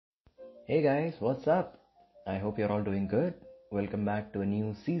Hey guys, what's up? I hope you're all doing good. Welcome back to a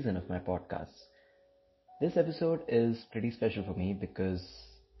new season of my podcast. This episode is pretty special for me because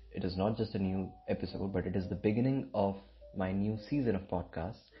it is not just a new episode, but it is the beginning of my new season of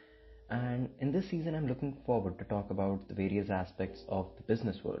podcasts. And in this season, I'm looking forward to talk about the various aspects of the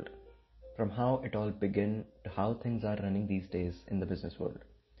business world, from how it all began to how things are running these days in the business world.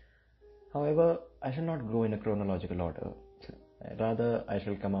 However, I shall not go in a chronological order. Rather, I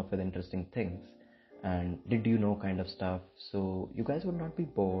shall come up with interesting things and did you know kind of stuff so you guys would not be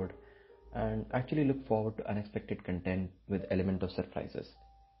bored and actually look forward to unexpected content with element of surprises.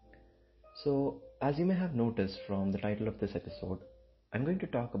 So, as you may have noticed from the title of this episode, I'm going to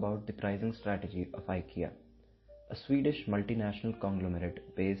talk about the pricing strategy of IKEA, a Swedish multinational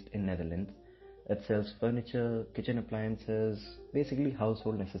conglomerate based in Netherlands that sells furniture, kitchen appliances, basically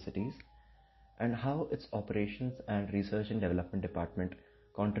household necessities, and how its operations and research and development department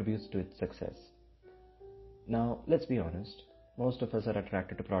contributes to its success. Now, let's be honest, most of us are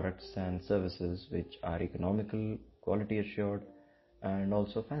attracted to products and services which are economical, quality assured, and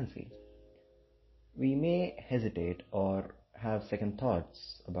also fancy. We may hesitate or have second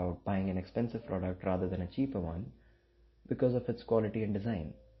thoughts about buying an expensive product rather than a cheaper one because of its quality and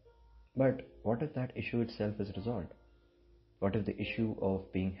design. But what if that issue itself is resolved? What if the issue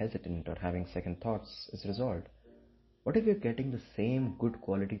of being hesitant or having second thoughts is resolved? What if you're getting the same good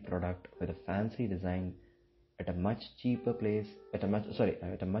quality product with a fancy design at a much cheaper place, at a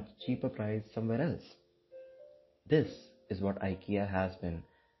much cheaper price somewhere else? This is what IKEA has been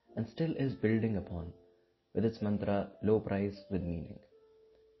and still is building upon with its mantra low price with meaning.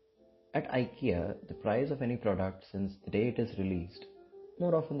 At IKEA, the price of any product since the day it is released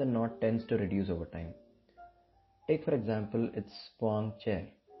more often than not tends to reduce over time. Take for example its Spoang chair,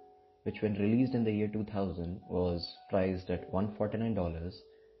 which when released in the year 2000 was priced at $149.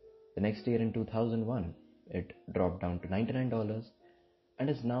 The next year in 2001, it dropped down to $99 and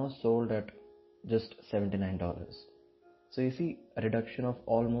is now sold at just $79. So you see a reduction of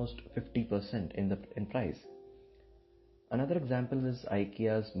almost 50% in price. Another example is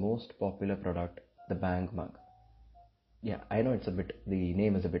IKEA's most popular product, the Bang mug. Yeah, I know the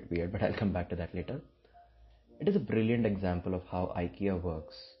name is a bit weird, but I'll come back to that later. It is a brilliant example of how IKEA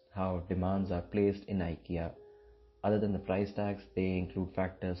works, how demands are placed in IKEA. Other than the price tags, they include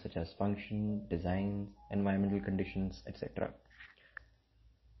factors such as function, design, environmental conditions, etc.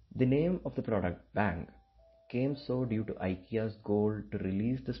 The name of the product, Bang, came so due to IKEA's goal to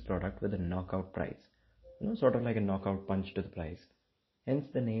release this product with a knockout price. Sort of like a knockout punch to the price. Hence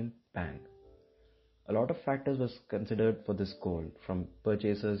the name Bang. A lot of factors was considered for this goal, from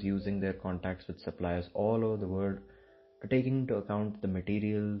purchasers using their contacts with suppliers all over the world to taking into account the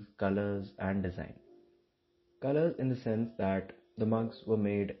materials, colors, and design. Colors in the sense that the mugs were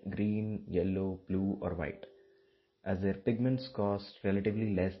made green, yellow, blue, or white, as their pigments cost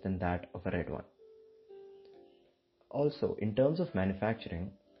relatively less than that of a red one. Also, in terms of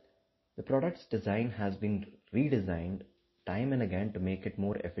manufacturing, the product's design has been redesigned time and again to make it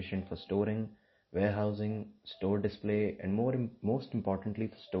more efficient for storing, warehousing, store display, and most importantly,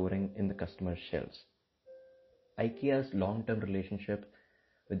 for storing in the customer's shelves. IKEA's long-term relationship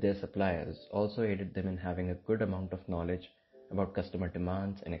with their suppliers also aided them in having a good amount of knowledge about customer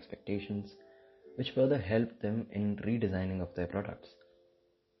demands and expectations, which further helped them in redesigning of their products.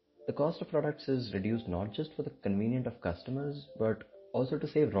 The cost of products is reduced not just for the convenience of customers, but also to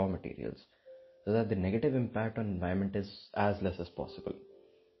save raw materials, so that the negative impact on environment is as less as possible.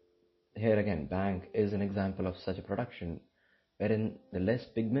 Here again, Bang is an example of such a production, wherein the less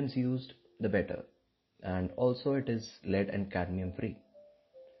pigments used, the better, and also it is lead and cadmium free.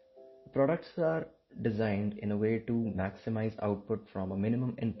 The products are designed in a way to maximize output from a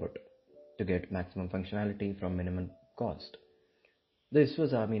minimum input to get maximum functionality from minimum cost. The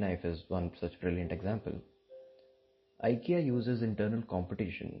Swiss Army knife is one such brilliant example. IKEA uses internal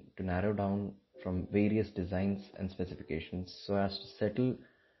competition to narrow down from various designs and specifications so as to settle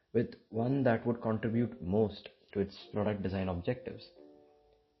with one that would contribute most to its product design objectives.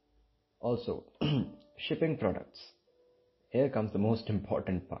 Also, shipping products. Here comes the most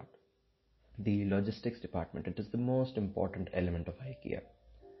important part. The logistics department. It is the most important element of IKEA.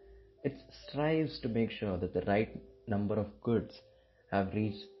 It strives to make sure that the right number of goods have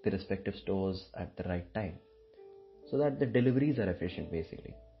reached the respective stores at the right time, so that the deliveries are efficient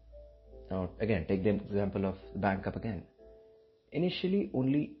basically. Now again, take the example of the Bang cup again. Initially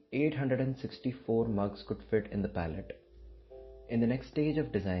only 864 mugs could fit in the pallet. In the next stage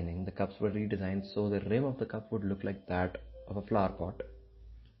of designing, the cups were redesigned so the rim of the cup would look like that of a flower pot.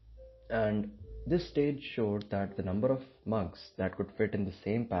 And this stage showed that the number of mugs that could fit in the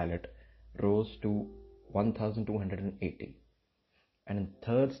same pallet rose to 1280. And in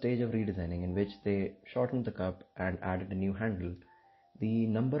third stage of redesigning, in which they shortened the cup and added a new handle, the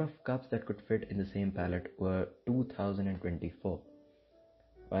number of cups that could fit in the same pallet were 2024.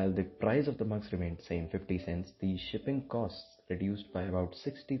 While the price of the mugs remained same, 50 cents, the shipping costs reduced by about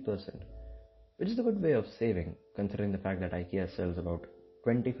 60%, which is a good way of saving considering the fact that IKEA sells about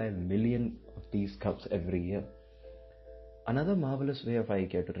 25 million of these cups every year. Another marvelous way of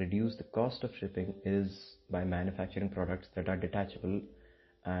IKEA to reduce the cost of shipping is by manufacturing products that are detachable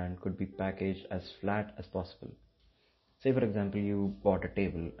and could be packaged as flat as possible. Say for example you bought a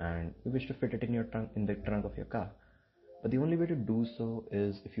table and you wish to fit it in the trunk of your car. But the only way to do so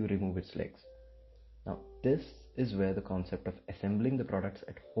is if you remove its legs. Now this is where the concept of assembling the products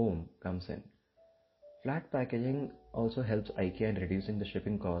at home comes in. Flat packaging also helps IKEA in reducing the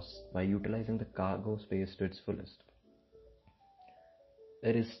shipping costs by utilizing the cargo space to its fullest.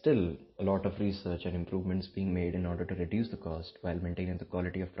 There is still a lot of research and improvements being made in order to reduce the cost while maintaining the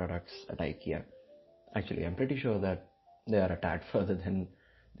quality of products at IKEA. Actually, I'm pretty sure that they are a tad further than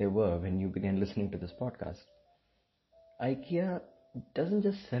they were when you began listening to this podcast. IKEA doesn't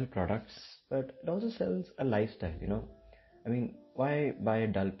just sell products, but it also sells a lifestyle. I mean, why buy a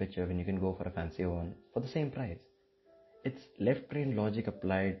dull picture when you can go for a fancy one for the same price? It's left brain logic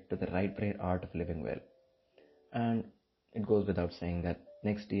applied to the right brain art of living well. And it goes without saying that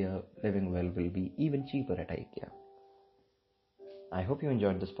next year, living well will be even cheaper at IKEA. I hope you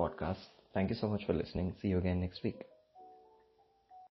enjoyed this podcast. Thank you so much for listening. See you again next week.